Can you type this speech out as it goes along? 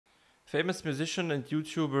Famous musician and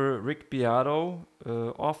YouTuber Rick Beato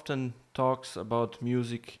often talks about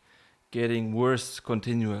music getting worse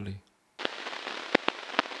continually.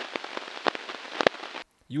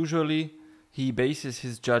 Usually, he bases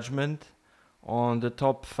his judgment on the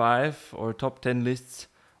top 5 or top 10 lists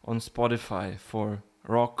on Spotify for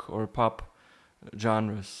rock or pop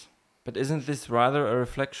genres. But isn't this rather a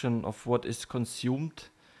reflection of what is consumed?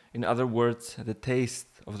 In other words, the taste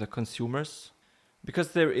of the consumers?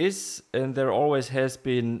 Because there is, and there always has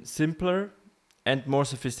been, simpler and more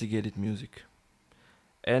sophisticated music.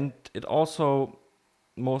 And it also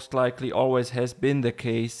most likely always has been the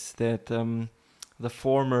case that the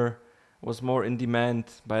former was more in demand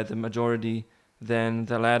by the majority than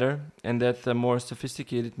the latter, and that the more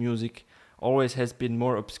sophisticated music always has been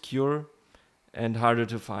more obscure and harder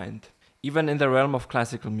to find, even in the realm of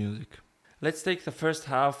classical music. Let's take the first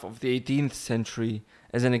half of the 18th century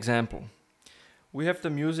as an example. We have the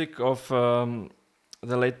music of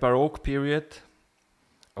the late Baroque period,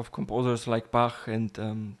 of composers like Bach and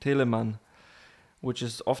Telemann, which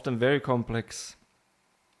is often very complex,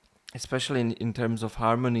 especially in terms of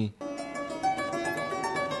harmony.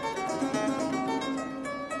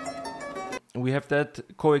 We have that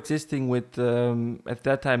coexisting with, at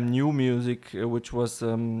that time, new music, which was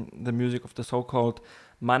the music of the so-called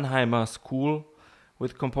Mannheimer school,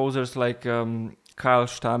 with composers like Karl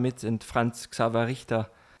Stamitz and Franz Xaver Richter,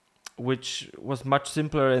 which was much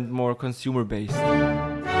simpler and more consumer-based.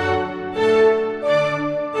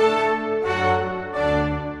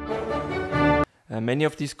 Many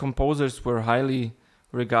of these composers were highly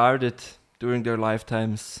regarded during their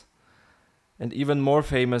lifetimes, and even more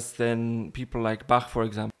famous than people like Bach, for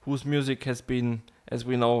example, whose music has been, as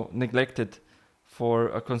we know, neglected for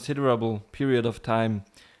a considerable period of time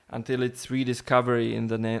until its rediscovery in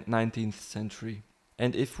the 19th century.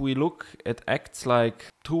 And if we look at acts like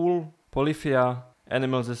Tool, Polyphia,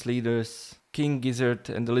 Animals as Leaders, King Gizzard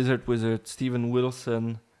and the Lizard Wizard, Steven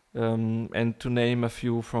Wilson, and to name a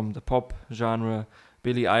few from the pop genre,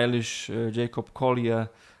 Billie Eilish, Jacob Collier,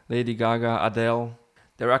 Lady Gaga, Adele,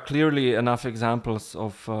 there are clearly enough examples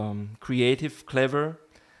of creative, clever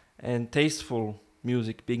and tasteful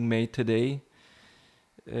music being made today,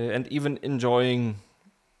 and even enjoying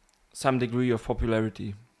some degree of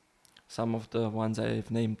popularity. Some of the ones I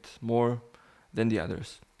have named more than the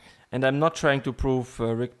others. And I'm not trying to prove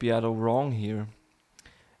Rick Beato wrong here,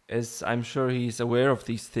 as I'm sure he's aware of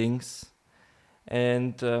these things.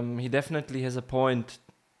 And he definitely has a point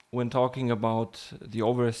when talking about the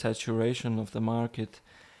oversaturation of the market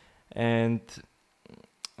and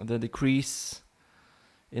the decrease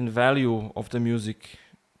in value of the music.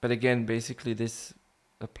 But again, basically this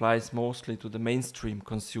applies mostly to the mainstream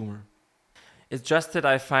consumer. It's just that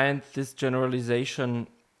I find this generalization,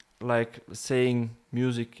 like saying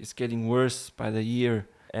music is getting worse by the year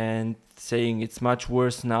and saying it's much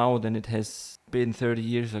worse now than it has been 30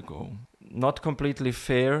 years ago, not completely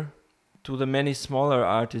fair to the many smaller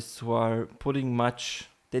artists who are putting much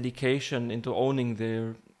dedication into owning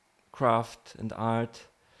their craft and art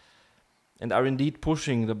and are indeed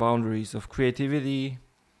pushing the boundaries of creativity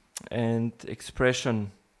and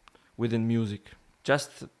expression within music.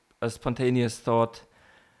 Just a spontaneous thought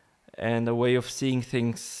and a way of seeing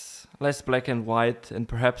things less black and white and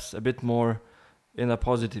perhaps a bit more in a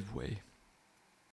positive way.